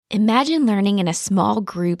Imagine learning in a small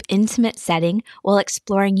group, intimate setting while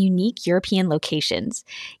exploring unique European locations.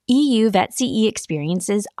 EU Vet CE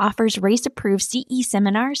Experiences offers race-approved CE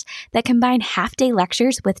seminars that combine half-day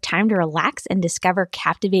lectures with time to relax and discover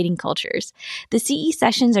captivating cultures. The CE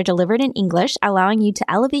sessions are delivered in English, allowing you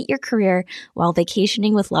to elevate your career while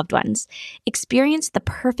vacationing with loved ones. Experience the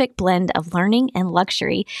perfect blend of learning and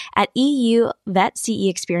luxury at EU Vet CE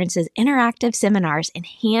Experiences interactive seminars in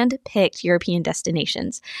hand-picked European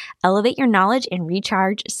destinations. Elevate your knowledge and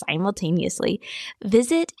recharge simultaneously.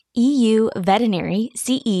 Visit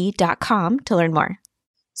euveterinary.ce.com to learn more.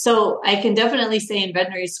 So I can definitely say in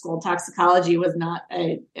veterinary school, toxicology was not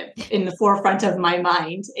in the forefront of my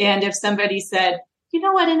mind. And if somebody said, you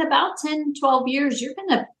know what, in about 10, 12 years, you're going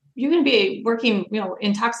to be working,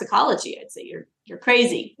 in toxicology, I'd say you're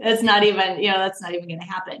crazy. That's not even going to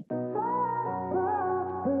happen.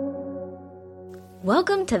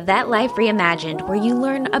 Welcome to Vet Life Reimagined, where you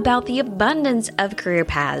learn about the abundance of career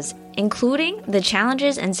paths, including the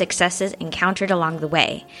challenges and successes encountered along the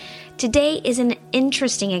way. Today is an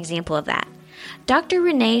interesting example of that. Dr.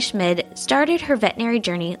 Renee Schmid started her veterinary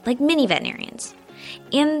journey like many veterinarians,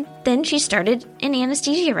 and then she started an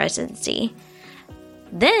anesthesia residency.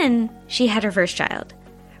 Then she had her first child.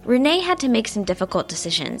 Renee had to make some difficult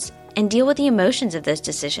decisions and deal with the emotions of those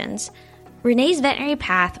decisions. Renee's veterinary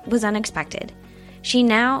path was unexpected. She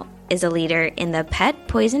now is a leader in the Pet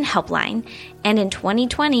Poison Helpline and in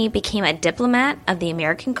 2020 became a diplomat of the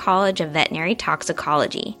American College of Veterinary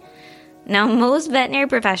Toxicology. Now, most veterinary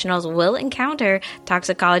professionals will encounter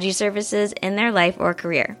toxicology services in their life or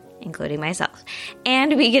career, including myself.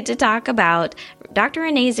 And we get to talk about Dr.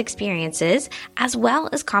 Renee's experiences as well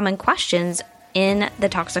as common questions in the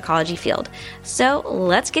toxicology field. So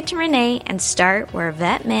let's get to Renee and start where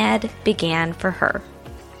Vet Med began for her.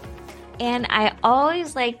 And I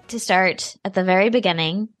always like to start at the very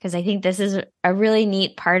beginning because I think this is a really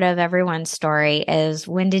neat part of everyone's story is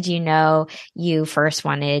when did you know you first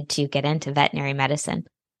wanted to get into veterinary medicine?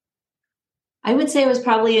 I would say it was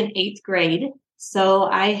probably in 8th grade. So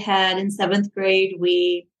I had in 7th grade,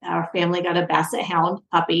 our family got a Basset Hound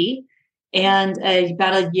puppy. And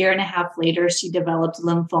about a year and a half later, she developed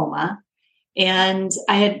lymphoma. And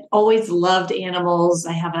I had always loved animals.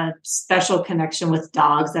 I have a special connection with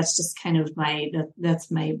dogs. That's just kind of my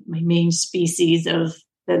main species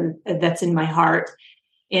that's in my heart.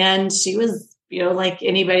 And she was, like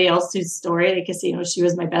anybody else's story, I guess, she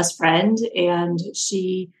was my best friend and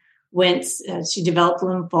she developed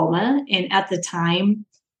lymphoma. And at the time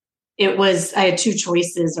I had two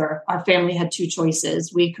choices, or our family had two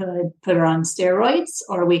choices. We could put her on steroids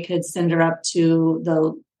or we could send her up to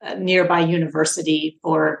the nearby university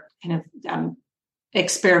for kind of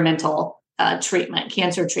experimental treatment,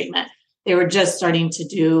 cancer treatment. They were just starting to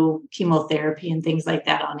do chemotherapy and things like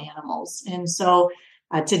that on animals. And so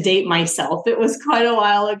to date myself, it was quite a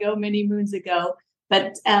while ago, many moons ago.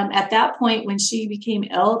 But at that point, when she became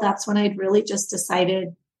ill, that's when I'd really just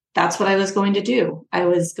decided that's what I was going to do. I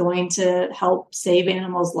was going to help save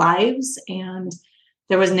animals' lives. And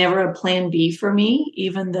there was never a plan B for me,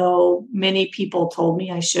 even though many people told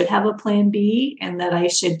me I should have a plan B and that I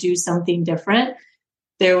should do something different.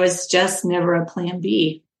 There was just never a plan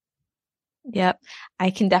B. Yep.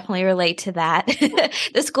 I can definitely relate to that.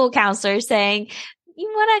 The school counselor saying, you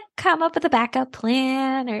want to come up with a backup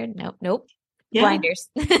plan or nope. Yeah. Blinders.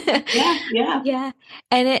 Yeah.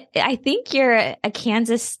 And I think you're a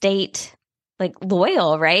Kansas State,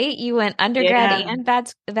 loyal, right? You went undergrad and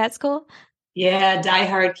vet school. Yeah,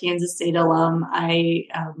 diehard Kansas State alum. I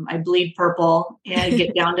bleed purple and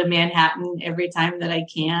get down to Manhattan every time that I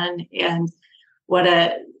can. And what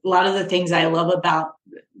a lot of the things I love about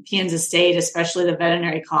Kansas State, especially the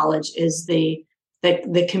veterinary college, is the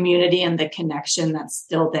community and the connection that's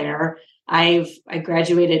still there. I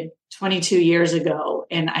graduated 22 years ago,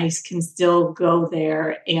 and I can still go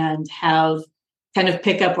there and have kind of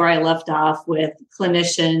pick up where I left off with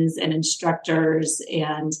clinicians and instructors.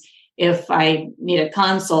 And if I need a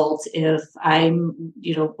consult, if I'm,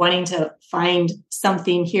 wanting to find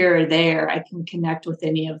something here or there, I can connect with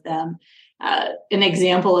any of them. An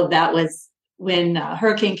example of that was when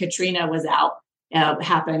Hurricane Katrina was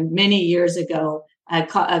happened many years ago. A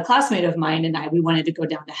classmate of mine and we wanted to go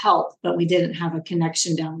down to help, but we didn't have a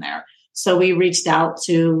connection down there. So we reached out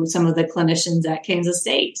to some of the clinicians at Kansas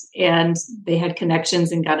State, and they had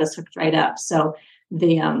connections and got us hooked right up. So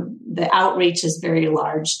the outreach is very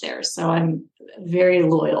large there. So I'm a very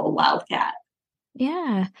loyal Wildcat.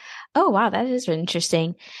 Yeah. Oh, wow. That is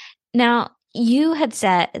interesting. Now, you had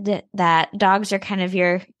said that dogs are kind of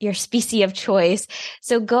your species of choice.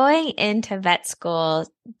 So going into vet school,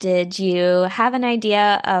 did you have an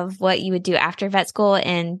idea of what you would do after vet school,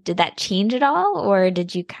 and did that change at all, or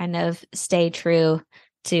did you kind of stay true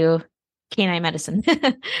to canine medicine?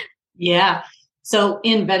 Yeah. So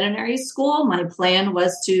in veterinary school, my plan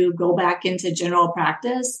was to go back into general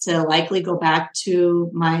practice, to likely go back to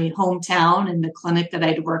my hometown and the clinic that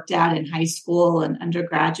I'd worked at in high school and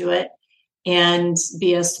undergraduate, and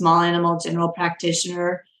be a small animal general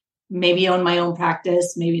practitioner, maybe own my own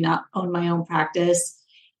practice, maybe not own my own practice.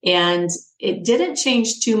 And it didn't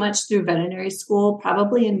change too much through veterinary school.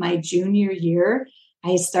 Probably in my junior year,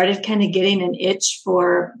 I started kind of getting an itch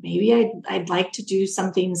for maybe I'd like to do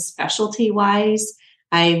something specialty wise.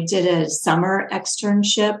 I did a summer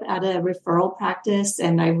externship at a referral practice,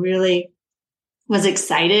 and I really was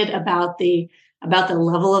excited about the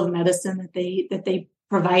level of medicine that they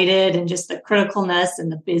provided, and just the criticalness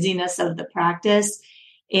and the busyness of the practice.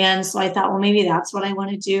 And so I thought, well, maybe that's what I want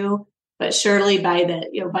to do. But surely by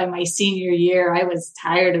my senior year, I was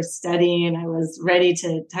tired of studying. I was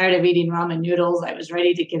tired of eating ramen noodles. I was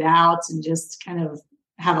ready to get out and just kind of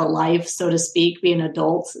have a life, so to speak, be an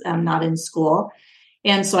adult, not in school.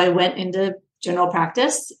 And so I went into general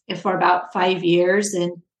practice for about 5 years.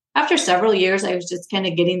 And after several years, I was just kind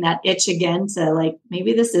of getting that itch again to like,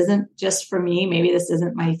 maybe this isn't just for me. Maybe this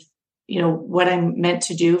isn't my, what I'm meant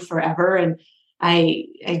to do forever. And I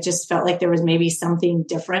just felt like there was maybe something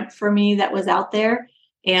different for me that was out there.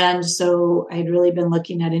 And so I'd really been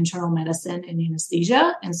looking at internal medicine and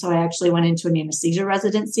anesthesia. And so I actually went into an anesthesia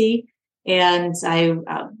residency, and I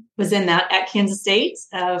was in that at Kansas State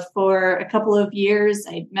for a couple of years.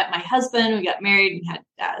 I met my husband, we got married, and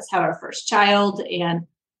had our first child, and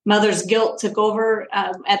mother's guilt took over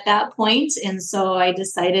at that point. And so I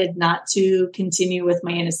decided not to continue with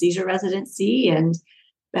my anesthesia residency, and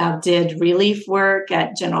did relief work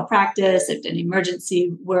at general practice, I did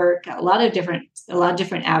emergency work, a lot of different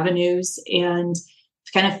avenues, and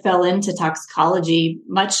kind of fell into toxicology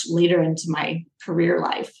much later into my career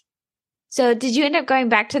life. So did you end up going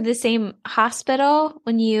back to the same hospital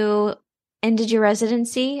when you ended your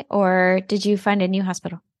residency, or did you find a new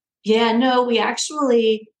hospital? Yeah, no, we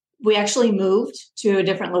actually moved to a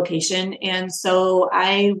different location. And so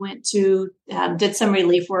I went to, did some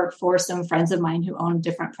relief work for some friends of mine who owned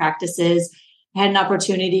different practices. I had an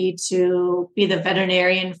opportunity to be the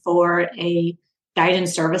veterinarian for a guide and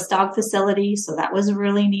service dog facility. So that was a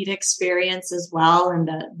really neat experience as well. And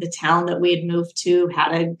the town that we had moved to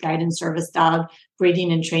had a guide and service dog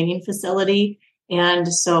breeding and training facility. And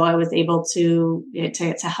so I was able to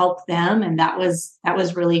help them. And that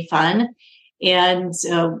was really fun. And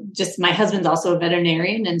just my husband's also a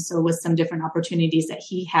veterinarian. And so with some different opportunities that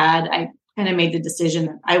he had, I kind of made the decision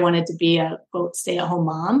that I wanted to be a quote stay-at-home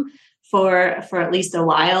mom for at least a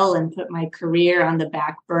while, and put my career on the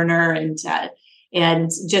back burner,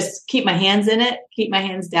 and just keep my hands in it, keep my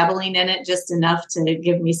hands dabbling in it just enough to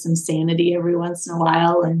give me some sanity every once in a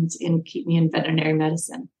while, and keep me in veterinary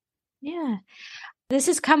medicine. Yeah. This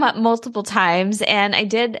has come up multiple times, and I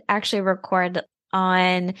did actually record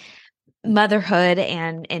on motherhood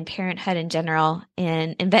and parenthood in general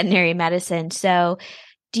in veterinary medicine. So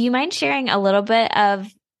do you mind sharing a little bit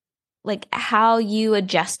of like how you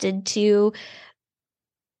adjusted to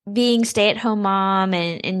being stay-at-home mom?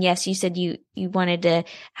 And yes, you said you wanted to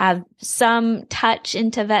have some touch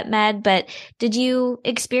into vet med, but did you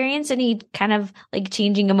experience any kind of like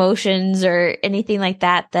changing emotions or anything like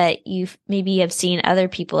that you maybe have seen other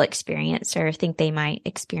people experience or think they might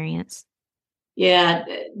experience? Yeah,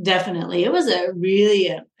 definitely. It was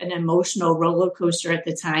an emotional roller coaster at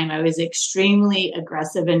the time. I was extremely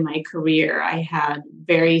aggressive in my career. I had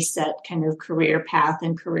very set kind of career path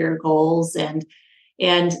and career goals, and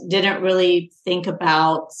didn't really think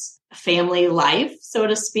about family life, so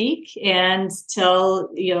to speak. And till,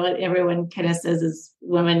 everyone kind of says as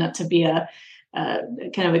women not to be a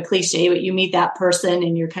kind of a cliche, but you meet that person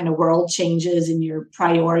and your kind of world changes and your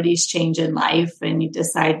priorities change in life, and you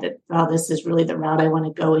decide that, oh, this is really the route I want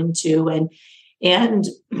to go into. And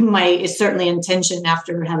my certainly intention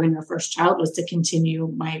after having our first child was to continue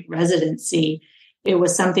my residency. It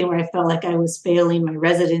was something where I felt like I was failing my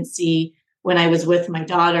residency when I was with my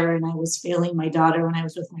daughter, and I was failing my daughter when I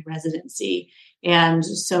was with my residency. And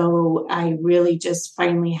so I really just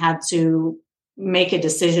finally had to make a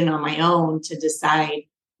decision on my own to decide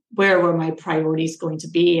where were my priorities going to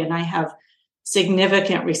be. And I have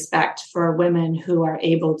significant respect for women who are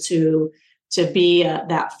able to be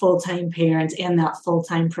that full-time parent and that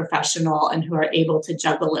full-time professional, and who are able to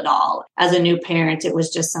juggle it all. As a new parent, it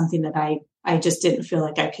was just something that I just didn't feel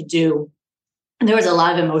like I could do. there was a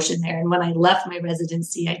lot of emotion there. And when I left my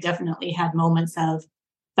residency, I definitely had moments of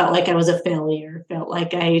felt like I was a failure, felt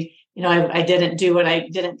like I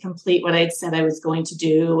didn't complete what I'd said I was going to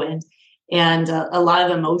do. And a lot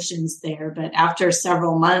of emotions there. But after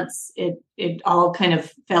several months, it all kind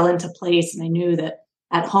of fell into place. And I knew that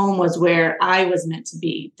at home was where I was meant to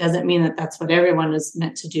be. Doesn't mean that that's what everyone was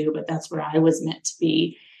meant to do, but that's where I was meant to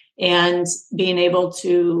be. And being able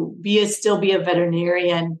to still be a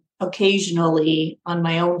veterinarian occasionally on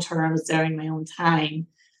my own terms during my own time,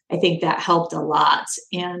 I think that helped a lot.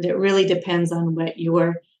 And it really depends on what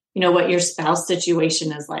your spouse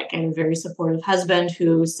situation is like. I have a very supportive husband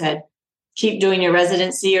who said, keep doing your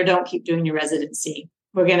residency or don't keep doing your residency.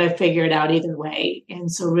 We're going to figure it out either way.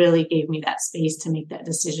 And so really gave me that space to make that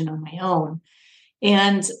decision on my own.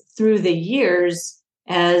 And through the years,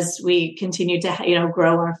 as we continue to,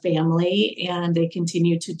 grow our family and they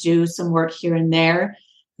continue to do some work here and there,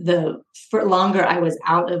 for longer I was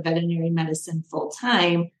out of veterinary medicine full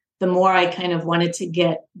time, the more I kind of wanted to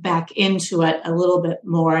get back into it a little bit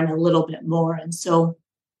more and a little bit more. And so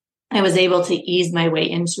I was able to ease my way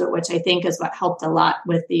into it, which I think is what helped a lot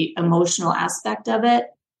with the emotional aspect of it,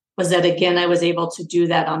 was that, again, I was able to do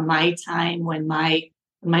that on my time when my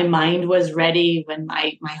mind was ready, when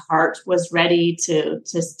my heart was ready to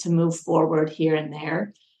move forward here and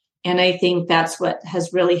there. And I think that's what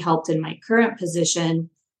has really helped in my current position,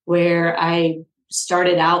 where I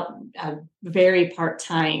started out very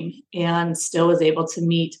part-time and still was able to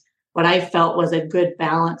meet what I felt was a good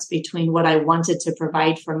balance between what I wanted to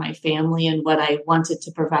provide for my family and what I wanted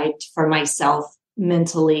to provide for myself,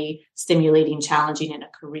 mentally stimulating, challenging in a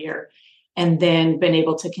career. And then been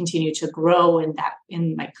able to continue to grow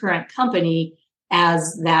in my current company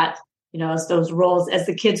as that, as those roles, as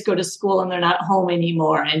the kids go to school and they're not home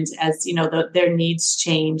anymore. And as, their needs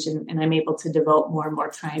change and I'm able to devote more and more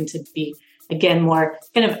time to be, again, more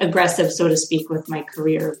kind of aggressive, so to speak, with my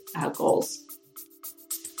career goals.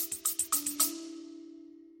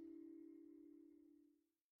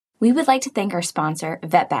 We would like to thank our sponsor,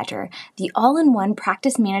 VetBadger, the all-in-one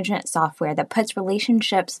practice management software that puts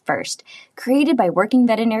relationships first. Created by working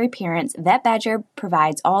veterinary parents, VetBadger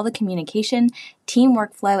provides all the communication, team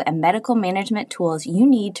workflow, and medical management tools you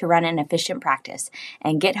need to run an efficient practice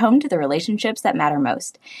and get home to the relationships that matter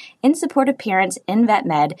most. In support of parents in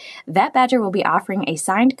VetMed, VetBadger will be offering a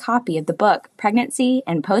signed copy of the book, Pregnancy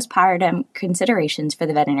and Postpartum Considerations for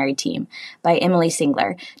the Veterinary Team, by Emily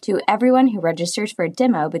Singler, to everyone who registers for a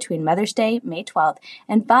demo between Mother's Day, May 12th,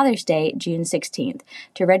 and Father's Day, June 16th.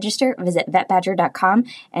 To register, visit vetbadger.com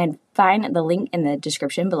and find the link in the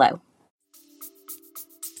description below.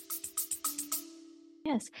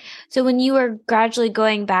 Yes. So when you were gradually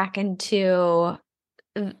going back into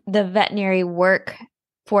the veterinary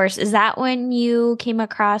workforce, is that when you came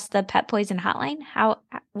across the Pet Poison Hotline?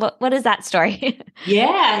 What is that story?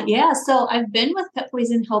 Yeah. So I've been with Pet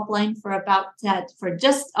Poison Helpline for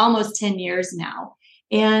just almost 10 years now.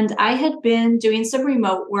 And I had been doing some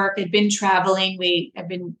remote work. I'd been traveling. I've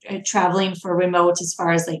been traveling for remote as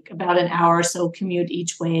far as like about an hour or so commute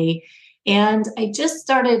each way. And I just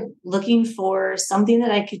started looking for something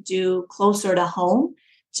that I could do closer to home,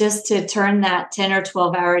 just to turn that 10 or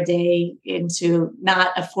 12 hour day into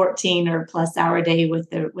not a 14 or plus hour day with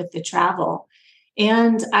the travel.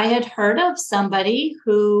 And I had heard of somebody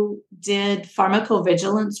who did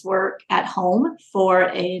pharmacovigilance work at home for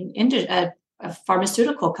a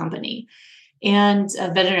pharmaceutical company and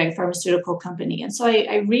a veterinary pharmaceutical company. And so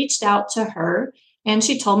I reached out to her and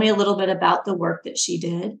she told me a little bit about the work that she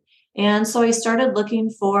did. And so I started looking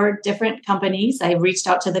for different companies. I reached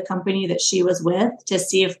out to the company that she was with to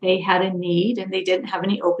see if they had a need, and they didn't have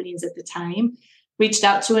any openings at the time. Reached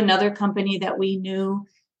out to another company that we knew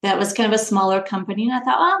that was kind of a smaller company. And I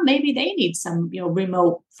thought, well, maybe they need some,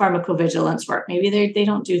 remote pharmacovigilance work. Maybe they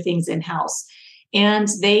don't do things in-house. And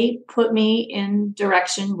they put me in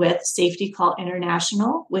direction with Safety Call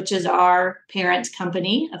International, which is our parent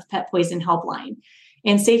company of Pet Poison Helpline.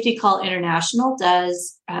 And Safety Call International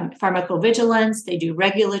does pharmacovigilance. They do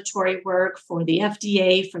regulatory work for the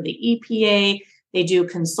FDA, for the EPA. They do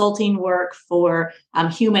consulting work for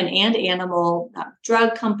human and animal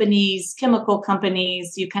drug companies, chemical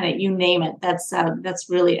companies. You name it. That's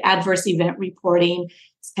really adverse event reporting.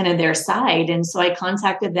 It's kind of their side. And so I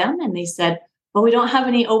contacted them, and they said, well, we don't have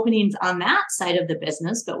any openings on that side of the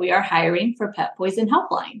business, but we are hiring for Pet Poison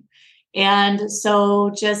Helpline. And so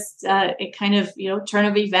just it kind of, turn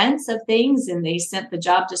of events of things. And they sent the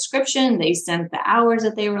job description. They sent the hours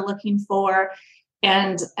that they were looking for.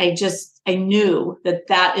 And I knew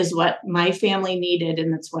that is what my family needed.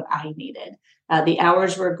 And that's what I needed. The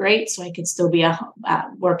hours were great. So I could still be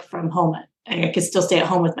work from home I could still stay at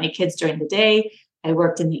home with my kids during the day. I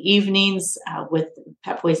worked in the evenings with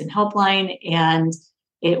Pet Poison Helpline, and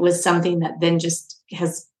it was something that then just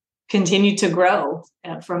has continued to grow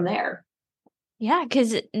from there. Yeah,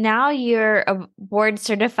 because now you're a board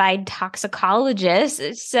certified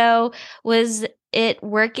toxicologist. So was it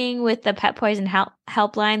working with the pet poison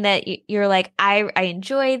helpline that you're like, I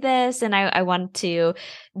enjoy this and I want to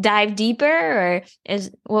dive deeper? Or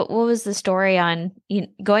what was the story on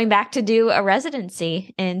going back to do a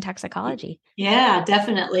residency in toxicology? Yeah,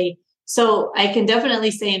 definitely. So I can definitely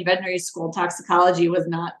say in veterinary school, toxicology was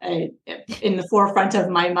not in the forefront of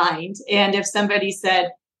my mind. And if somebody said,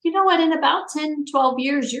 you know what, in about 10, 12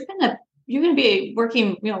 years, you're going to be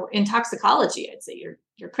working, in toxicology, I'd say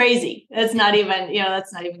you're crazy. That's not even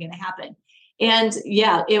going to happen. And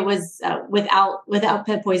yeah, it was without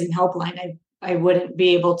Pet Poison Helpline, I wouldn't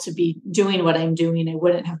be able to be doing what I'm doing. I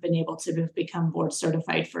wouldn't have been able to become board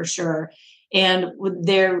certified for sure. And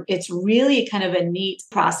it's really kind of a neat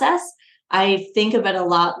process. I think of it a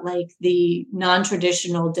lot like the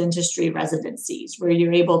non-traditional dentistry residencies, where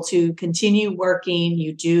you're able to continue working.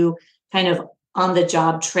 You do kind of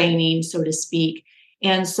on-the-job training, so to speak.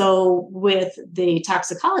 And so with the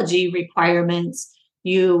toxicology requirements,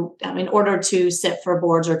 in order to sit for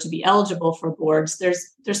boards or to be eligible for boards,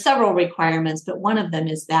 there's several requirements, but one of them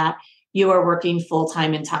is that you are working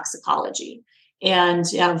full-time in toxicology and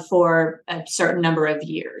for a certain number of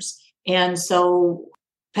years. And so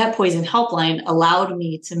Pet Poison Helpline allowed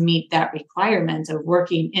me to meet that requirement of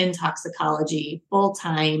working in toxicology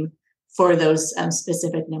full-time for those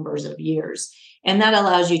specific numbers of years. And that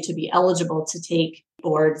allows you to be eligible to take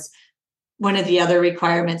boards. One of the other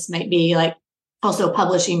requirements might be like also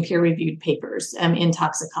publishing peer-reviewed papers in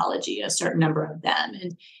toxicology, a certain number of them,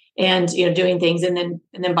 and doing things. And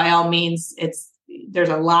then by all means, there's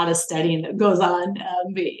a lot of studying that goes on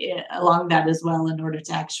along that as well in order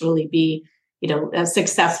to actually be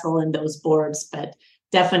successful in those boards. But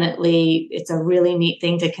definitely it's a really neat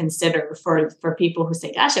thing to consider for people who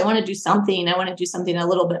say, gosh, I want to do something a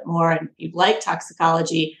little bit more. And you like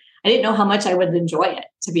toxicology. I didn't know how much I would enjoy it,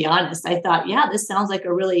 to be honest. I thought, yeah, this sounds like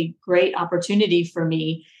a really great opportunity for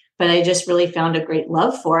me. But I just really found a great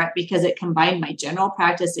love for it because it combined my general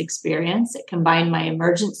practice experience. It combined my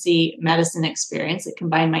emergency medicine experience. It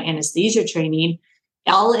combined my anesthesia training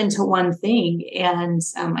all into one thing. And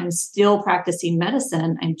I'm still practicing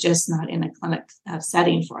medicine. I'm just not in a clinic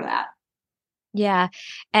setting for that. Yeah.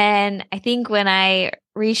 And I think when I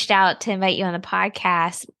reached out to invite you on the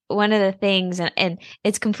podcast, one of the things, and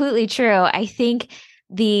it's completely true, I think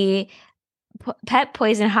the pet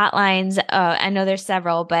poison hotlines, I know there's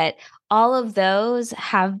several, but all of those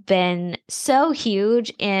have been so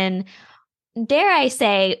huge in, dare I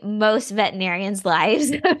say, most veterinarians'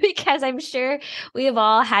 lives, because I'm sure we have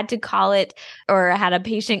all had to call it or had a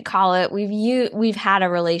patient call it. We've had a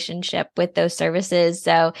relationship with those services.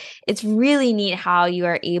 So it's really neat how you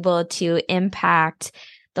are able to impact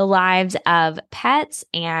the lives of pets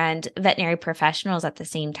and veterinary professionals at the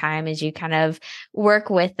same time as you kind of work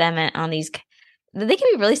with them on these. They can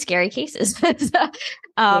be really scary cases,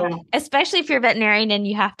 especially if you're a veterinarian and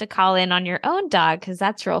you have to call in on your own dog, because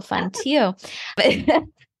that's real fun too. But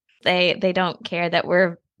they don't care that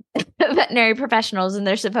we're veterinary professionals and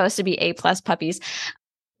they're supposed to be A+ puppies.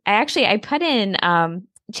 I put in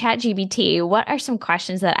ChatGPT, what are some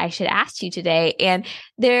questions that I should ask you today? And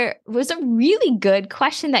there was a really good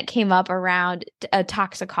question that came up around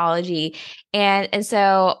toxicology. And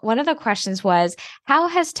so one of the questions was, how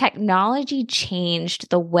has technology changed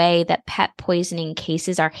the way that pet poisoning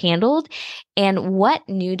cases are handled? And what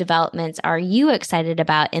new developments are you excited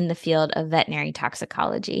about in the field of veterinary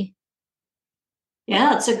toxicology?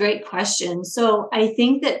 Yeah, that's a great question. So I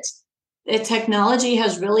think that technology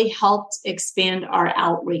has really helped expand our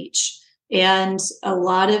outreach. And a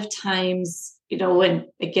lot of times, when,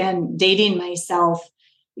 again, dating myself,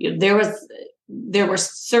 there were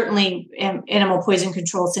certainly animal poison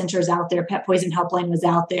control centers out there. Pet Poison Helpline was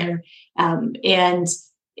out there. And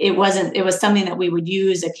it was something that we would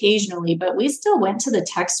use occasionally, but we still went to the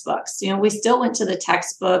textbooks. We still went to the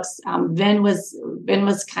textbooks. Ben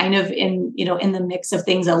was kind of in the mix of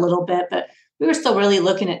things a little bit, but we were still really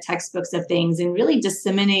looking at textbooks of things and really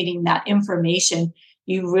disseminating that information.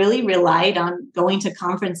 You really relied on going to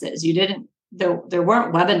conferences. There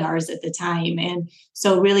weren't webinars at the time. And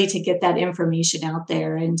so really to get that information out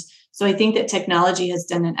there. And so I think that technology has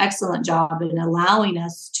done an excellent job in allowing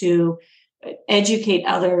us to educate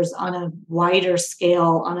others on a wider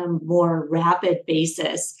scale, on a more rapid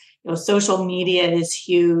basis. Social media is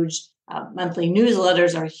huge. Monthly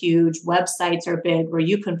newsletters are huge. Websites are big, where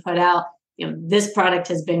you can put out this product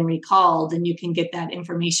has been recalled, and you can get that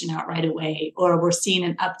information out right away. Or we're seeing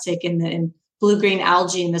an uptick in blue-green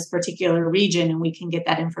algae in this particular region, and we can get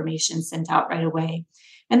that information sent out right away.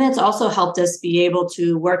 And that's also helped us be able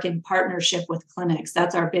to work in partnership with clinics.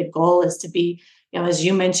 That's our big goal, is to be, as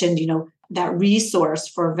you mentioned, that resource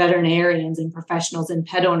for veterinarians and professionals and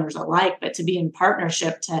pet owners alike, but to be in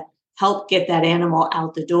partnership to help get that animal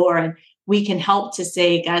out the door. And we can help to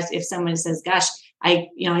say, gosh, if someone says, gosh, I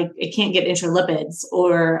can't get intralipids,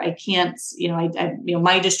 or I can't,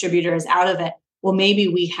 my distributor is out of it. Well, maybe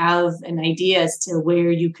we have an idea as to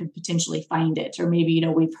where you could potentially find it. Or maybe,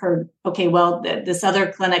 we've heard, okay, well, this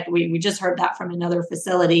other clinic, we just heard that from another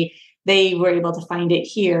facility. They were able to find it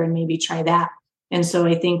here, and maybe try that. And so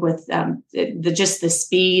I think with just the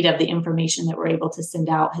speed of the information that we're able to send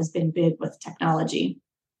out has been big with technology.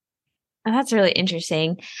 That's really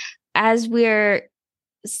interesting. As we're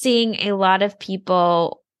seeing a lot of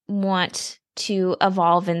people want to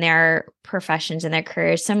evolve in their professions and their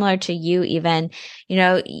careers, similar to you even,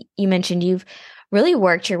 you mentioned you've really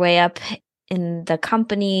worked your way up in the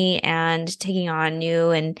company and taking on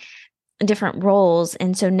new and different roles.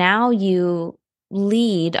 And so now you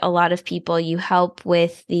lead a lot of people. You help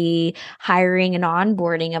with the hiring and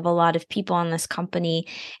onboarding of a lot of people in this company.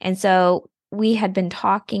 And so we had been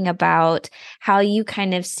talking about how you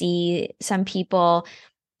kind of see some people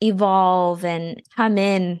evolve and come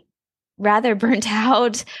in rather burnt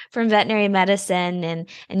out from veterinary medicine.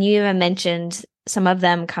 And you even mentioned some of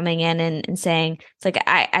them coming in and saying, it's like,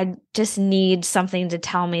 I just need something to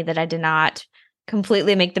tell me that I did not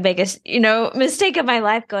completely make the biggest, mistake of my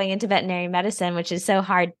life going into veterinary medicine, which is so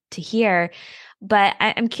hard to hear. But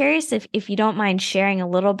I'm curious if you don't mind sharing a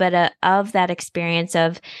little bit of that experience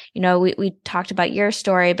of, we talked about your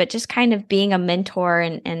story, but just kind of being a mentor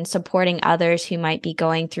and supporting others who might be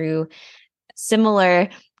going through similar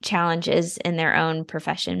challenges in their own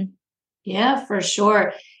profession. Yeah, for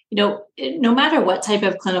sure. No matter what type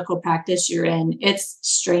of clinical practice you're in, it's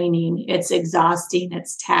straining, it's exhausting,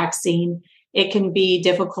 it's taxing. It can be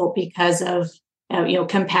difficult because of,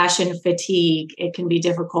 compassion fatigue. It can be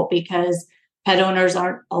difficult because pet owners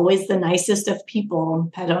aren't always the nicest of people.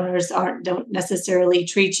 Pet owners don't necessarily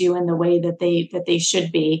treat you in the way that they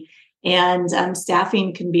should be. And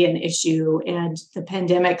staffing can be an issue. And the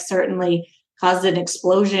pandemic certainly caused an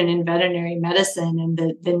explosion in veterinary medicine, and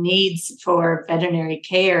the needs for veterinary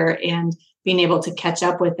care and being able to catch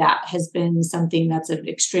up with that has been something that's an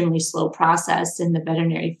extremely slow process in the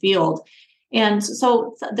veterinary field. And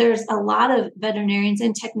so there's a lot of veterinarians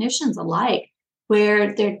and technicians alike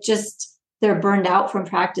where they're burned out from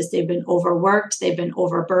practice. They've been overworked, they've been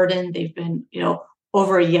overburdened, they've been,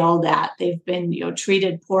 over yelled at, they've been,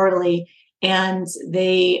 treated poorly, and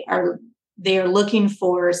they are looking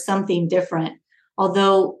for something different.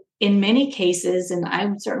 Although in many cases, and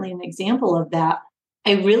I'm certainly an example of that,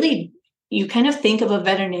 you kind of think of a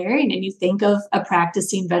veterinarian and you think of a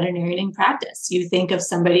practicing veterinarian in practice. You think of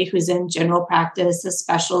somebody who's in general practice, a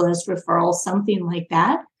specialist, referral, something like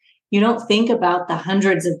that. You don't think about the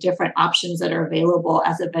hundreds of different options that are available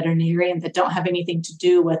as a veterinarian that don't have anything to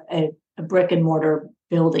do with a brick and mortar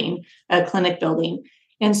building, a clinic building.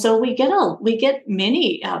 And so we get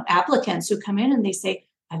many applicants who come in and they say,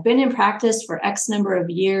 I've been in practice for X number of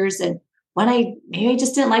years, and maybe I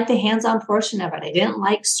just didn't like the hands-on portion of it. I didn't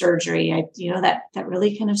like surgery. That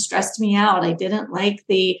really kind of stressed me out. I didn't like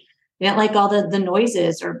all the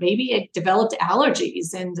noises, or maybe I developed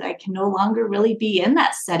allergies and I can no longer really be in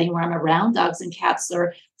that setting where I'm around dogs and cats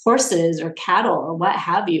or horses or cattle or what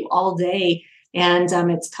have you all day. And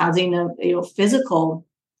it's causing physical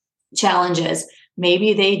challenges.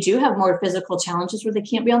 Maybe they do have more physical challenges where they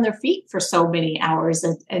can't be on their feet for so many hours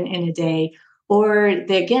in a day. Or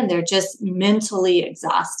they're just mentally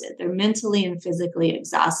exhausted. They're mentally and physically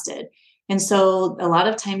exhausted. And so a lot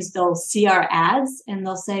of times they'll see our ads and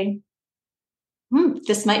they'll say,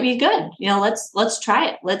 this might be good. Let's try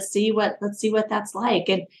it. Let's see what that's like.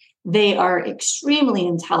 And they are extremely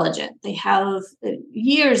intelligent. They have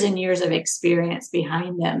years and years of experience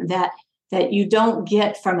behind them that you don't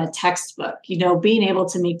get from a textbook, being able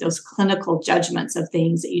to make those clinical judgments of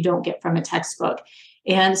things that you don't get from a textbook.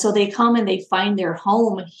 And so they come and they find their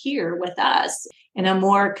home here with us in a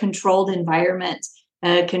more controlled environment.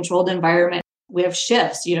 We have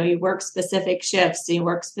shifts, you work specific shifts, you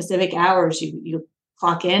work specific hours, you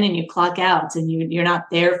clock in and you clock out, and you're not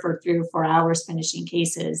there for 3 or 4 hours finishing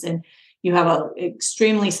cases. And you have an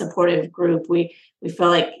extremely supportive group. We feel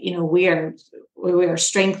like, we are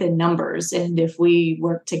strength in numbers. And if we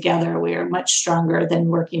work together, we are much stronger than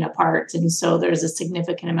working apart. And so there's a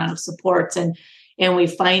significant amount of support. And we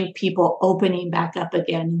find people opening back up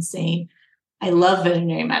again and saying, I love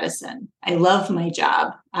veterinary medicine. I love my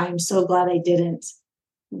job. I'm so glad I didn't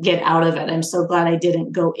get out of it. I'm so glad I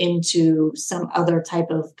didn't go into some other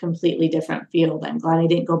type of completely different field. I'm glad I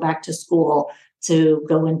didn't go back to school to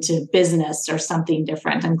go into business or something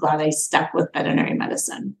different. I'm glad I stuck with veterinary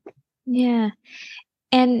medicine. Yeah.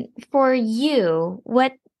 And for you,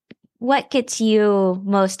 what gets you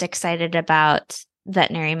most excited about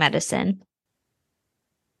veterinary medicine?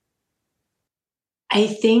 I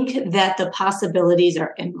think that the possibilities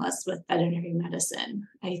are endless with veterinary medicine.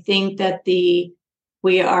 I think that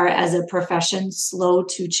we are as a profession slow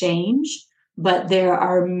to change, but there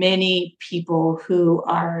are many people who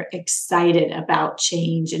are excited about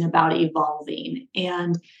change and about evolving.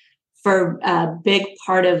 And for a big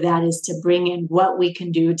part of that is to bring in what we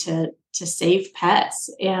can do to save pets.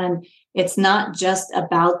 And it's not just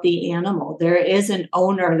about the animal. There is an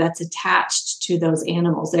owner that's attached to those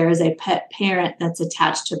animals. There is a pet parent that's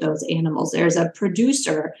attached to those animals. There's a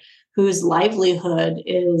producer whose livelihood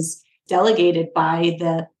is delegated by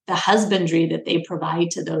the husbandry that they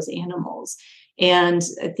provide to those animals. And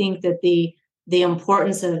I think that the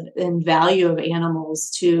importance of and value of animals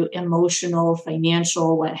to emotional,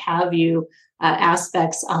 financial, what have you,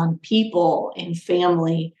 aspects on people and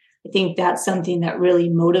family. I think that's something that really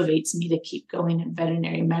motivates me to keep going in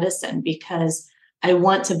veterinary medicine, because I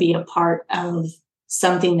want to be a part of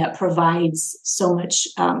something that provides so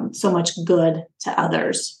much good to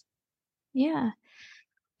others. Yeah.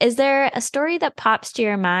 Is there a story that pops to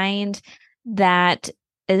your mind that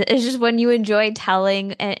is just one you enjoy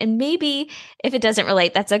telling? And maybe if it doesn't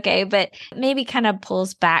relate, that's okay, but maybe kind of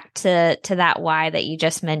pulls back to that why that you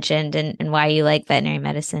just mentioned and why you like veterinary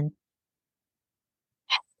medicine.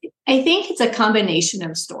 I think it's a combination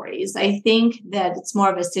of stories. I think that it's more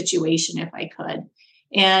of a situation, if I could.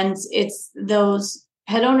 And it's those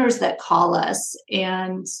pet owners that call us.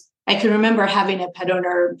 And I can remember having a pet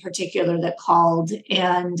owner in particular that called,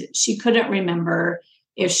 and she couldn't remember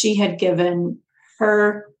if she had given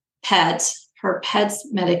her pet her pet's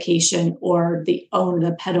medication or the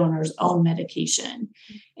pet owner's own medication.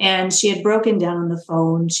 And she had broken down on the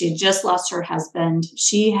phone. She had just lost her husband.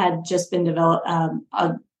 She had just been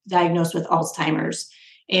diagnosed with Alzheimer's.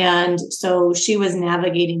 And so she was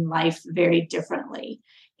navigating life very differently.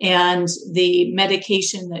 And the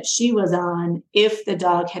medication that she was on, if the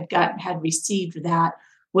dog had received that,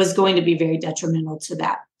 was going to be very detrimental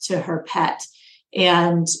to her pet.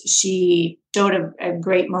 And she showed a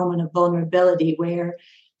great moment of vulnerability where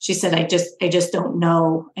she said, I just don't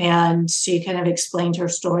know. And she kind of explained her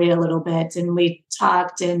story a little bit. And we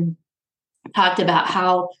talked about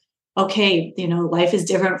how, okay, life is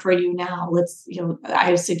different for you now.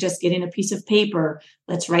 I suggest getting a piece of paper.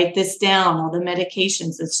 Let's write this down, all the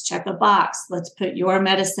medications. Let's check a box. Let's put your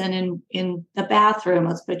medicine in the bathroom.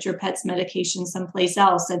 Let's put your pet's medication someplace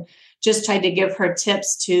else. And just tried to give her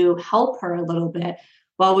tips to help her a little bit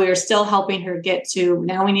while we were still helping her get to,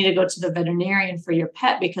 now we need to go to the veterinarian for your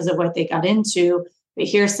pet because of what they got into. But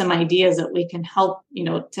here's some ideas that we can help,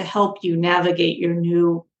 to help you navigate your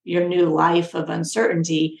new life of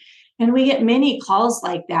uncertainty. And we get many calls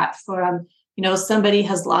like that from, somebody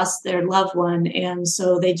has lost their loved one. And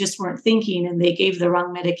so they just weren't thinking and they gave the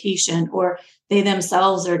wrong medication, or they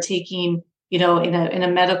themselves are taking, in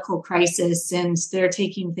a medical crisis and they're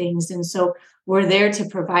taking things. And so we're there to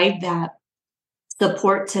provide that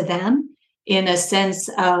support to them in a sense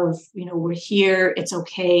of, we're here, it's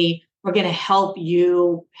okay. We're going to help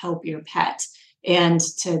you help your pet and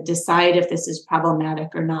to decide if this is problematic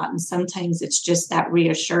or not. And sometimes it's just that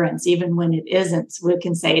reassurance, even when it isn't, we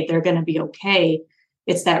can say they're going to be okay.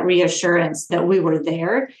 It's that reassurance that we were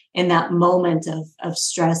there in that moment of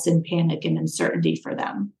stress and panic and uncertainty for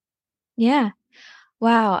them. Yeah.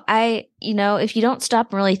 Wow. If you don't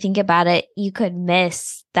stop and really think about it, you could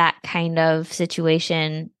miss that kind of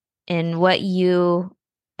situation in what you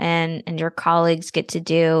and your colleagues get to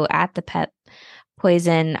do at the pet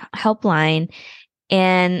poison helpline.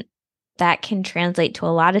 And that can translate to a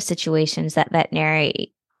lot of situations that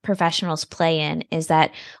veterinary professionals play in, is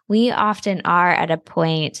that we often are at a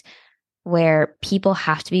point where people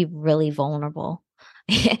have to be really vulnerable.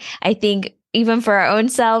 I think even for our own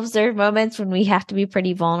selves, there are moments when we have to be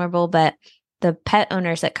pretty vulnerable, but the pet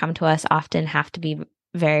owners that come to us often have to be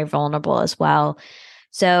very vulnerable as well.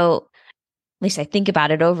 So at least I think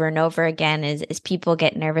about it over and over again, is people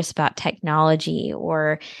get nervous about technology,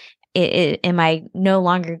 or am I no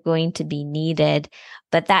longer going to be needed?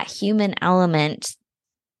 But that human element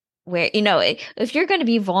where, if you're going to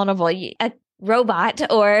be vulnerable, a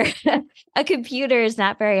robot or a computer is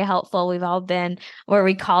not very helpful. We've all been where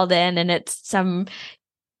we called in and it's some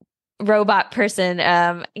robot person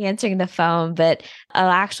answering the phone, but an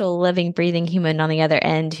actual living, breathing human on the other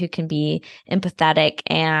end who can be empathetic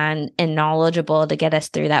and knowledgeable to get us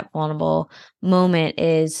through that vulnerable moment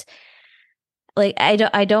is like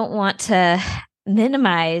I don't want to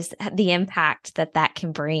minimize the impact that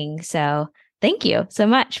can bring. So thank you so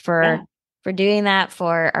much for doing that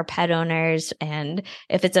for our pet owners, and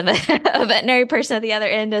if it's a veterinary person at the other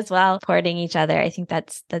end as well, supporting each other. I think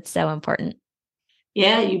that's so important.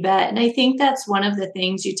 Yeah, you bet. And I think that's one of the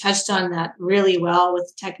things you touched on that really well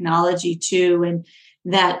with technology too, and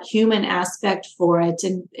that human aspect for it.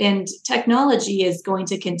 And technology is going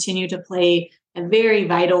to continue to play a very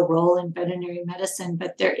vital role in veterinary medicine,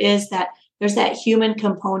 but there's that human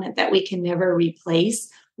component that we can never replace.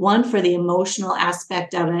 One, for the emotional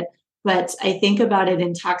aspect of it, but I think about it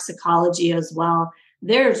in toxicology as well.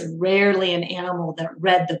 There's rarely an animal that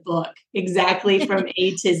read the book exactly from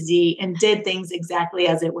A to Z and did things exactly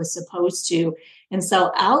as it was supposed to. And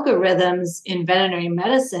so algorithms in veterinary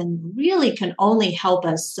medicine really can only help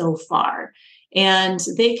us so far. And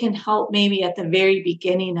they can help maybe at the very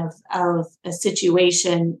beginning of a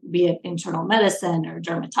situation, be it internal medicine or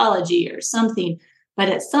dermatology or something. But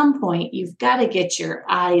at some point, you've got to get your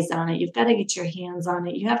eyes on it. You've got to get your hands on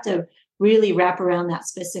it. You have to really wrap around that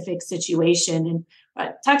specific situation.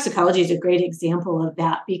 And toxicology is a great example of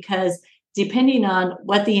that, because depending on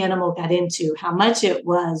what the animal got into, how much it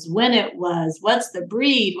was, when it was, what's the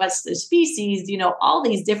breed, what's the species, all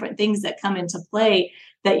these different things that come into play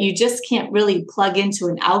that you just can't really plug into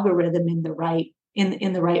an algorithm in the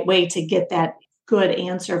right way to get that good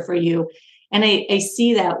answer for you. And I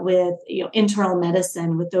see that with internal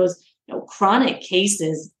medicine, with those chronic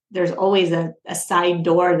cases. There's always a side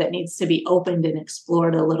door that needs to be opened and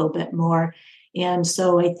explored a little bit more. And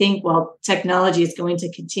so I think, technology is going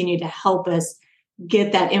to continue to help us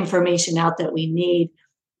get that information out that we need.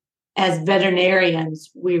 As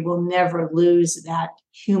veterinarians, we will never lose that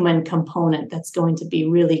human component that's going to be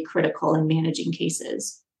really critical in managing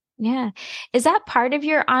cases. Yeah. Is that part of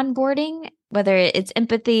your onboarding, whether it's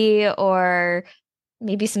empathy or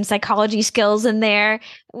maybe some psychology skills in there?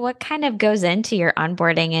 What kind of goes into your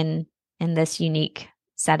onboarding in this unique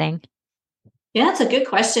setting? Yeah, that's a good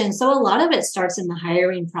question. So a lot of it starts in the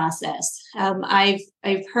hiring process. I've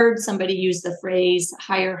heard somebody use the phrase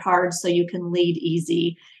 "hire hard so you can lead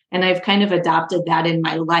easy," and I've kind of adopted that in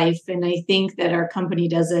my life. And I think that our company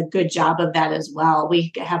does a good job of that as well.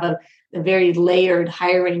 We have a very layered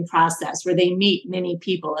hiring process where they meet many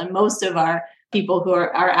people, and most of our people who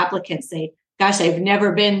are our applicants say, "Gosh, I've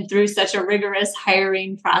never been through such a rigorous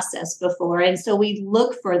hiring process before." And so we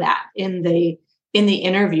look for that in the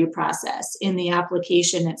interview process, in the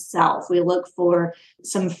application itself. We look for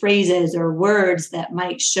some phrases or words that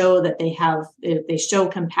might show that they show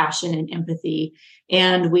compassion and empathy.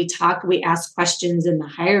 And we ask questions in the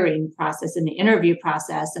hiring process, in the interview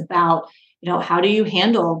process, about, how do you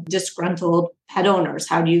handle disgruntled pet owners?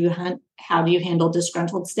 How do you handle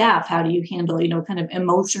disgruntled staff? How do you handle, kind of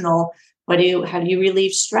emotional, how do you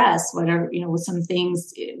relieve stress? What are,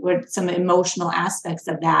 some emotional aspects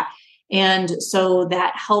of that? And so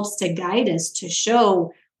that helps to guide us to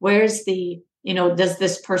show where's does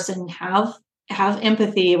this person have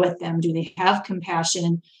empathy with them? Do they have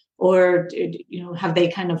compassion? Or, have they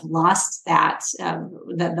kind of lost that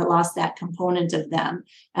component of them?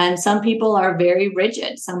 And some people are very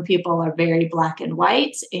rigid. Some people are very black and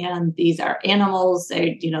white. And these are animals.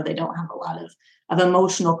 They don't have a lot of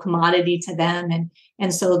emotional commodity to them.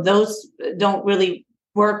 And so those don't really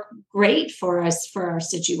work great for us for our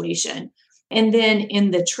situation. And then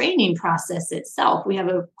in the training process itself, we have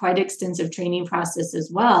a quite extensive training process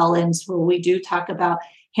as well. And so we do talk about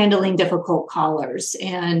handling difficult callers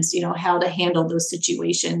and, how to handle those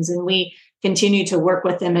situations. And we continue to work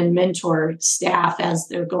with them and mentor staff as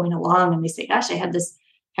they're going along. And they say, "Gosh, I had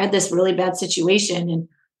this really bad situation. And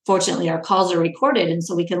fortunately our calls are recorded. And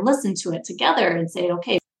so we can listen to it together and say,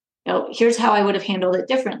 okay, here's how I would have handled it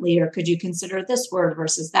differently, or could you consider this word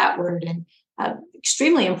versus that word?" And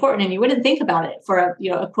extremely important. And you wouldn't think about it for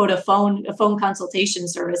a phone consultation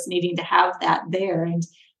service needing to have that there. And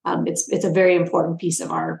it's a very important piece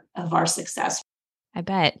of our success. I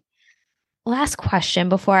bet. Last question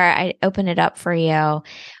before I open it up for you.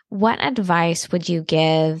 What advice would you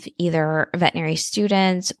give either veterinary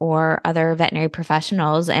students or other veterinary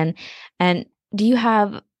professionals? And do you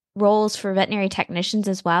have roles for veterinary technicians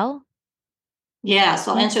as well? Yeah,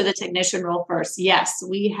 so I'll answer the technician role first. Yes,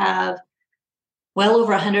 we have well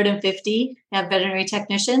over 150 veterinary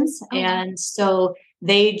technicians. Oh. And so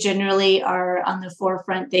they generally are on the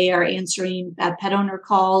forefront. They are answering pet owner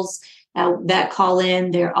calls. that call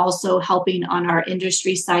in. They're also helping on our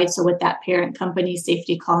industry side. So with that parent company,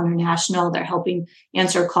 Safety Call International, they're helping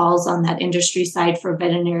answer calls on that industry side for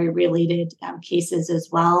veterinary related cases as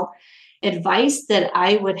well. Advice that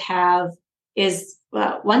I would have is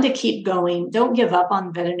one, to keep going. Don't give up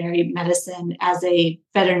on veterinary medicine as a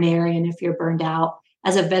veterinarian if you're burned out.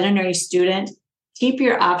 As a veterinary student, keep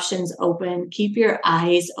your options open, keep your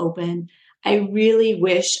eyes open. I really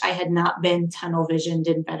wish I had not been tunnel visioned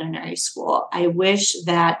in veterinary school. I wish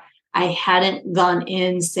that I hadn't gone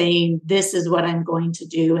in saying, this is what I'm going to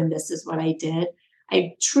do and this is what I did.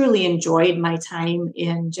 I truly enjoyed my time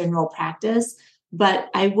in general practice, but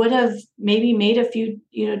I would have maybe made a few,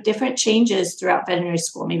 different changes throughout veterinary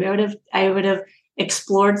school. Maybe I would have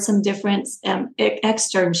explored some different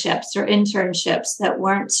externships or internships that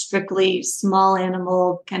weren't strictly small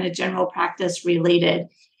animal kind of general practice related.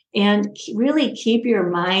 And really keep your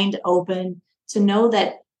mind open to know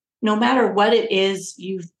that no matter what it is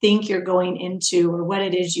you think you're going into or what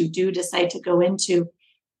it is you do decide to go into,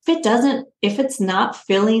 if it's not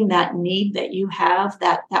filling that need that you have,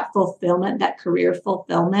 that fulfillment, that career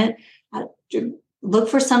fulfillment, look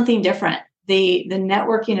for something different. The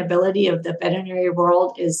networking ability of the veterinary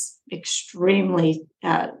world is extremely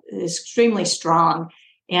strong.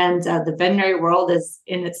 And the veterinary world is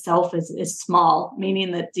in itself is small,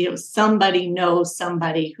 meaning that somebody knows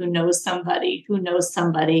somebody who knows somebody who knows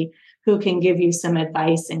somebody who can give you some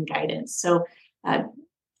advice and guidance. So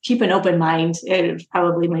keep an open mind. It's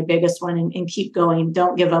probably my biggest one, and keep going.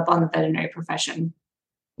 Don't give up on the veterinary profession.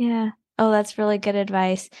 Yeah. Oh, that's really good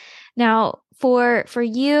advice. Now, for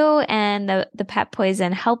you and the pet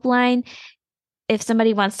poison helpline, if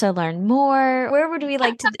somebody wants to learn more, where would we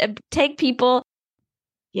like to take people?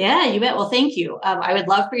 Yeah, you bet. Well, thank you. I would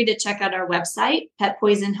love for you to check out our website,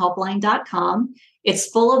 petpoisonhelpline.com. It's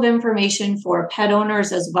full of information for pet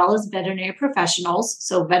owners as well as veterinary professionals.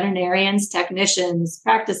 So veterinarians, technicians,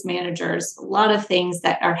 practice managers, a lot of things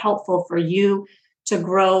that are helpful for you to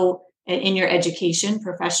grow in your education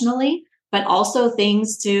professionally, but also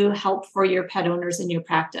things to help for your pet owners in your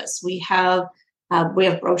practice. We have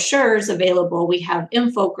brochures available. We have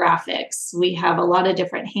infographics. We have a lot of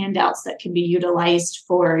different handouts that can be utilized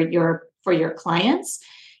for your clients.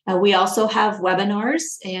 We also have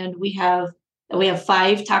webinars, and we have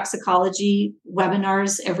 5 toxicology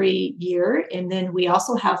webinars every year, and then we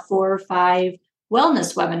also have 4 or 5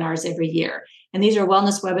 wellness webinars every year. And these are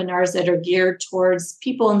wellness webinars that are geared towards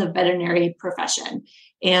people in the veterinary profession,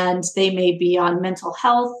 and they may be on mental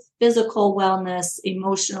health, physical wellness,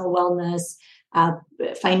 emotional wellness,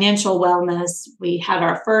 financial wellness. We had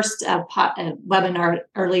our first webinar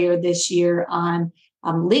earlier this year on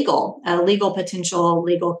legal potential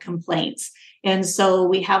legal complaints. And so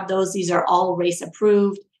we have those. These are all race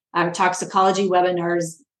approved. Our toxicology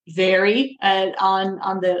webinars vary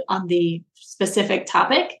on the specific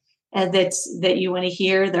topic that you want to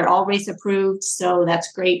hear. They're all race approved. So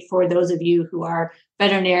that's great for those of you who are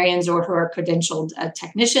veterinarians or who are credentialed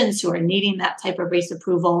technicians who are needing that type of race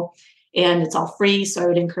approval. And it's all free. So I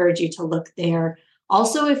would encourage you to look there.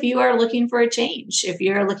 Also, if you are looking for a change,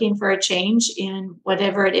 in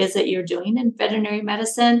whatever it is that you're doing in veterinary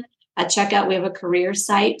medicine, check out, we have a career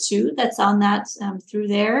site too that's on that through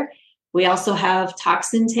there. We also have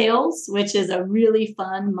Toxin Tales, which is a really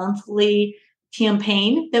fun monthly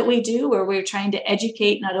campaign that we do where we're trying to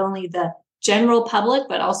educate not only the general public,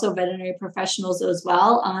 but also veterinary professionals as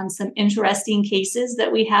well on some interesting cases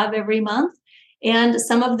that we have every month. And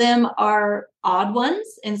some of them are odd ones,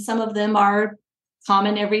 and some of them are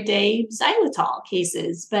common everyday xylitol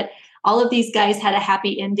cases. But all of these guys had a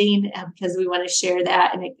happy ending because we want to share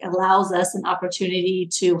that. And it allows us an opportunity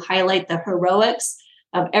to highlight the heroics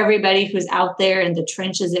of everybody who's out there in the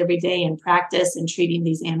trenches every day in practice and treating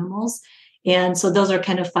these animals. And so those are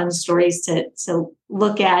kind of fun stories to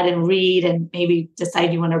look at and read, and maybe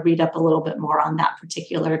decide you want to read up a little bit more on that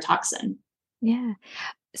particular toxin. Yeah.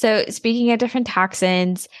 So speaking of different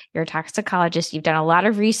toxins, you're a toxicologist, you've done a lot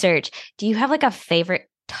of research. Do you have like a favorite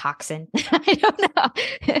toxin? I don't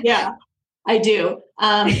know. Yeah, I do.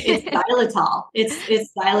 It's xylitol. It's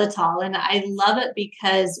xylitol. And I love it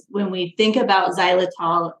because when we think about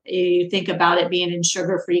xylitol, you think about it being in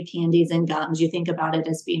sugar-free candies and gums. You think about it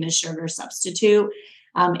as being a sugar substitute.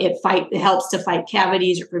 It helps to fight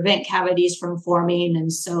cavities or prevent cavities from forming.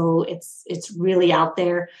 And so it's really out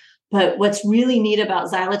there. But what's really neat about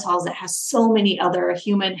xylitol is it has so many other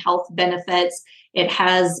human health benefits. It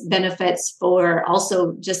has benefits for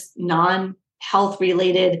also just non-health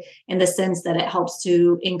related, in the sense that it helps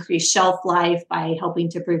to increase shelf life by helping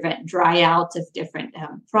to prevent dry out of different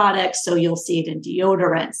products. So you'll see it in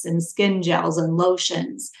deodorants and skin gels and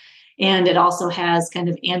lotions. And it also has kind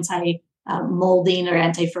of molding or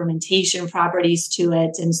anti-fermentation properties to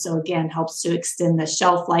it. And so again, helps to extend the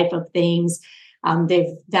shelf life of things.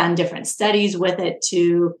 They've done different studies with it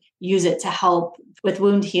to use it to help with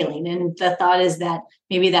wound healing. And the thought is that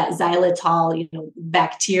maybe that xylitol,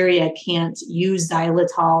 bacteria can't use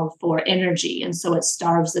xylitol for energy. And so it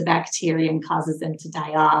starves the bacteria and causes them to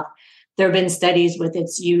die off. There have been studies with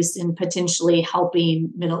its use in potentially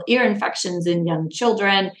helping middle ear infections in young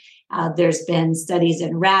children. There's been studies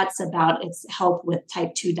in rats about its help with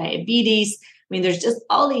type 2 diabetes. I mean, there's just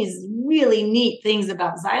all these really neat things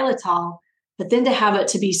about xylitol, but then to have it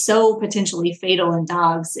to be so potentially fatal in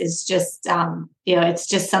dogs is just, it's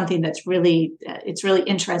just something that's it's really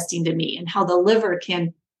interesting to me, and how the liver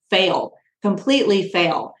can completely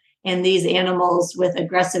fail. And these animals with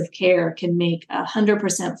aggressive care can make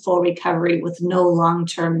 100% full recovery with no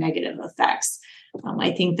long-term negative effects.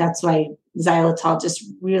 I think that's why xylitol just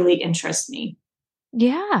really interests me.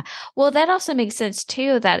 Yeah. Well, that also makes sense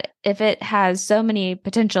too, that if it has so many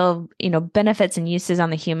potential, benefits and uses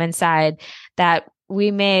on the human side, that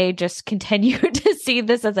we may just continue to see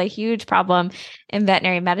this as a huge problem in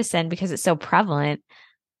veterinary medicine because it's so prevalent.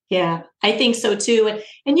 Yeah, I think so too.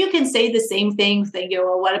 And you can say the same thing,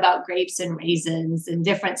 well, what about grapes and raisins and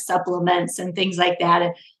different supplements and things like that?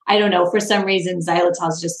 And I don't know, for some reason, xylitol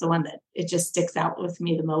is just the one that it just sticks out with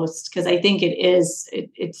me the most, because I think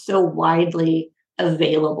it's so widely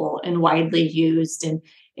available and widely used. And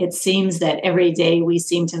it seems that every day we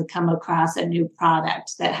seem to come across a new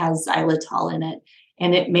product that has xylitol in it,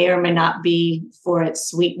 and it may or may not be for its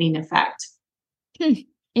sweetening effect.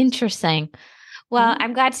 Interesting. Well,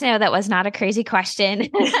 I'm glad to know that was not a crazy question.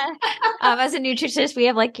 As a nutritionist, we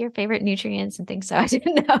have like your favorite nutrients and things, so I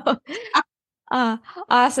didn't know.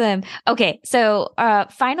 Awesome. Okay, so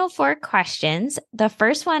final 4 questions. The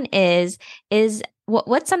first one is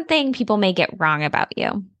what's something people may get wrong about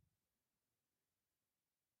you?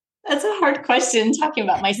 That's a hard question, talking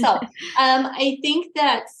about myself. I think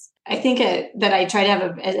that I try to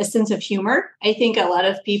have a sense of humor. I think a lot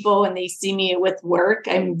of people, when they see me with work,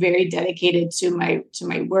 I'm very dedicated to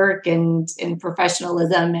my work and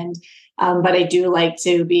professionalism. And but I do like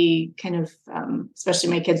to be kind of,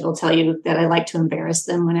 especially my kids will tell you that I like to embarrass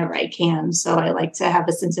them whenever I can. So I like to have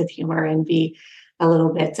a sense of humor and be a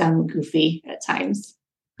little bit goofy at times.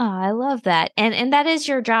 Oh, I love that. And that is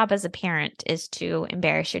your job as a parent, is to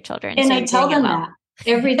embarrass your children. And so I tell them that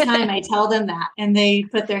every time I tell them that, and they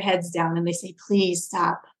put their heads down and they say, please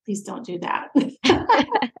stop. Please don't do that.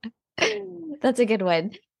 That's a good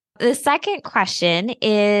one. The second question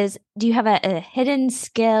is, do you have a hidden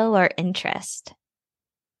skill or interest?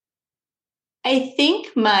 I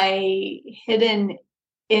think my hidden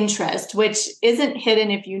interest, which isn't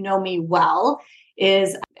hidden if you know me well,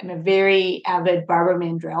 is I'm a very avid Barbara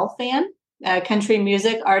Mandrell fan, a country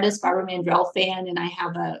music artist, Barbara Mandrell fan, and I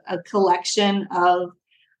have a collection of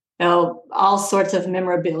all sorts of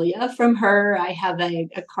memorabilia from her. I have a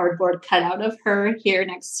cardboard cutout of her here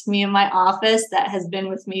next to me in my office that has been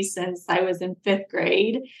with me since I was in 5th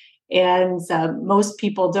grade. And most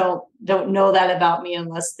people don't know that about me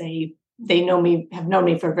unless they have known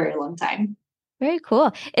me for a very long time. Very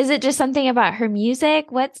cool. Is it just something about her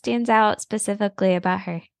music? What stands out specifically about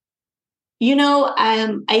her?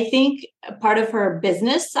 I think a part of her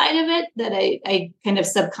business side of it that I kind of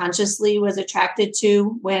subconsciously was attracted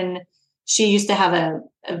to when she used to have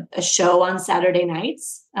a show on Saturday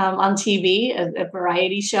nights on TV, a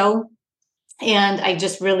variety show. And I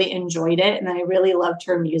just really enjoyed it. And I really loved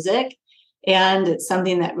her music. And it's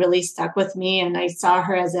something that really stuck with me. And I saw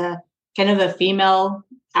her as a kind of a female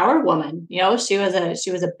power woman. She was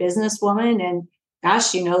a businesswoman, and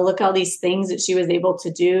gosh, look all these things that she was able to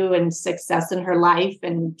do, and success in her life,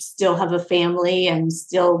 and still have a family and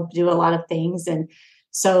still do a lot of things. And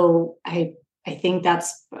so I think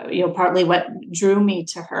that's, partly what drew me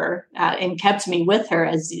to her and kept me with her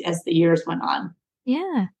as the years went on.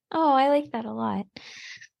 Yeah. Oh, I like that a lot.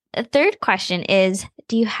 The third question is,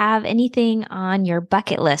 do you have anything on your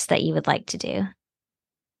bucket list that you would like to do?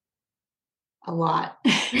 A lot.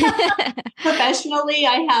 Professionally,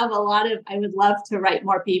 I would love to write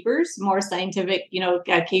more papers, more scientific,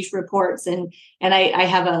 case reports. And I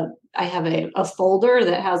have a folder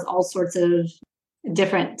that has all sorts of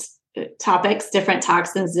different topics, different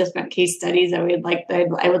toxins, different case studies I would like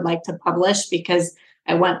to publish, because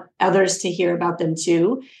I want others to hear about them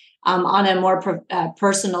too. On a more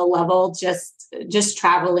personal level, just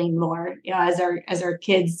traveling more, as our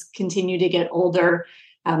kids continue to get older.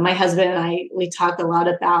 my husband and I, we talk a lot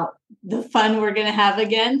about the fun we're going to have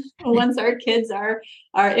again once our kids are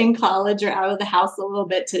in college or out of the house a little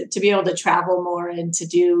bit, to be able to travel more and to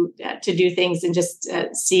do things and just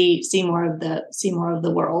see more of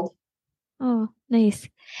the world. Oh, nice.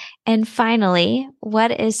 And finally,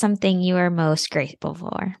 what is something you are most grateful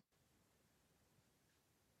for?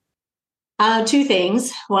 Two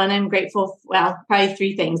things. One, I'm grateful. Well, probably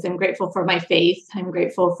three things. I'm grateful for my faith. I'm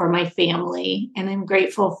grateful for my family, and I'm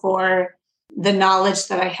grateful for the knowledge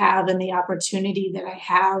that I have and the opportunity that I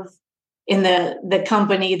have in the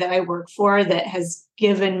company that I work for, that has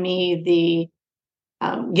given me the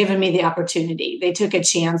opportunity. They took a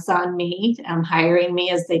chance on me, hiring me,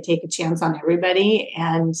 as they take a chance on everybody,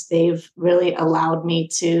 and they've really allowed me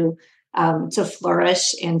to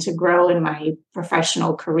flourish and to grow in my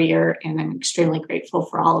professional career. And I'm extremely grateful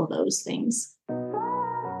for all of those things.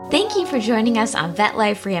 Thank you for joining us on Vet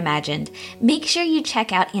Life Reimagined. Make sure you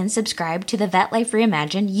check out and subscribe to the Vet Life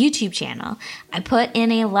Reimagined YouTube channel. I put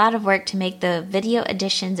in a lot of work to make the video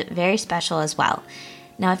editions very special as well.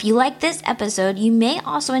 Now, if you like this episode, you may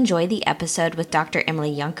also enjoy the episode with Dr.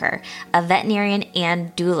 Emily Junker, a veterinarian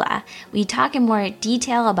and doula. We talk in more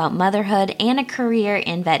detail about motherhood and a career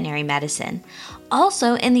in veterinary medicine.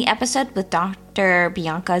 Also, in the episode with Dr.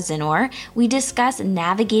 Bianca Zinor, we discuss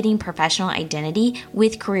navigating professional identity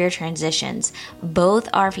with career transitions. Both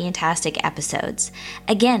are fantastic episodes.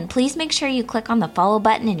 Again, please make sure you click on the follow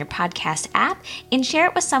button in your podcast app and share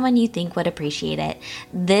it with someone you think would appreciate it.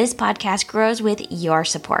 This podcast grows with your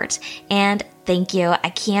support. And thank you. I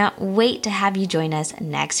can't wait to have you join us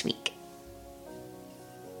next week.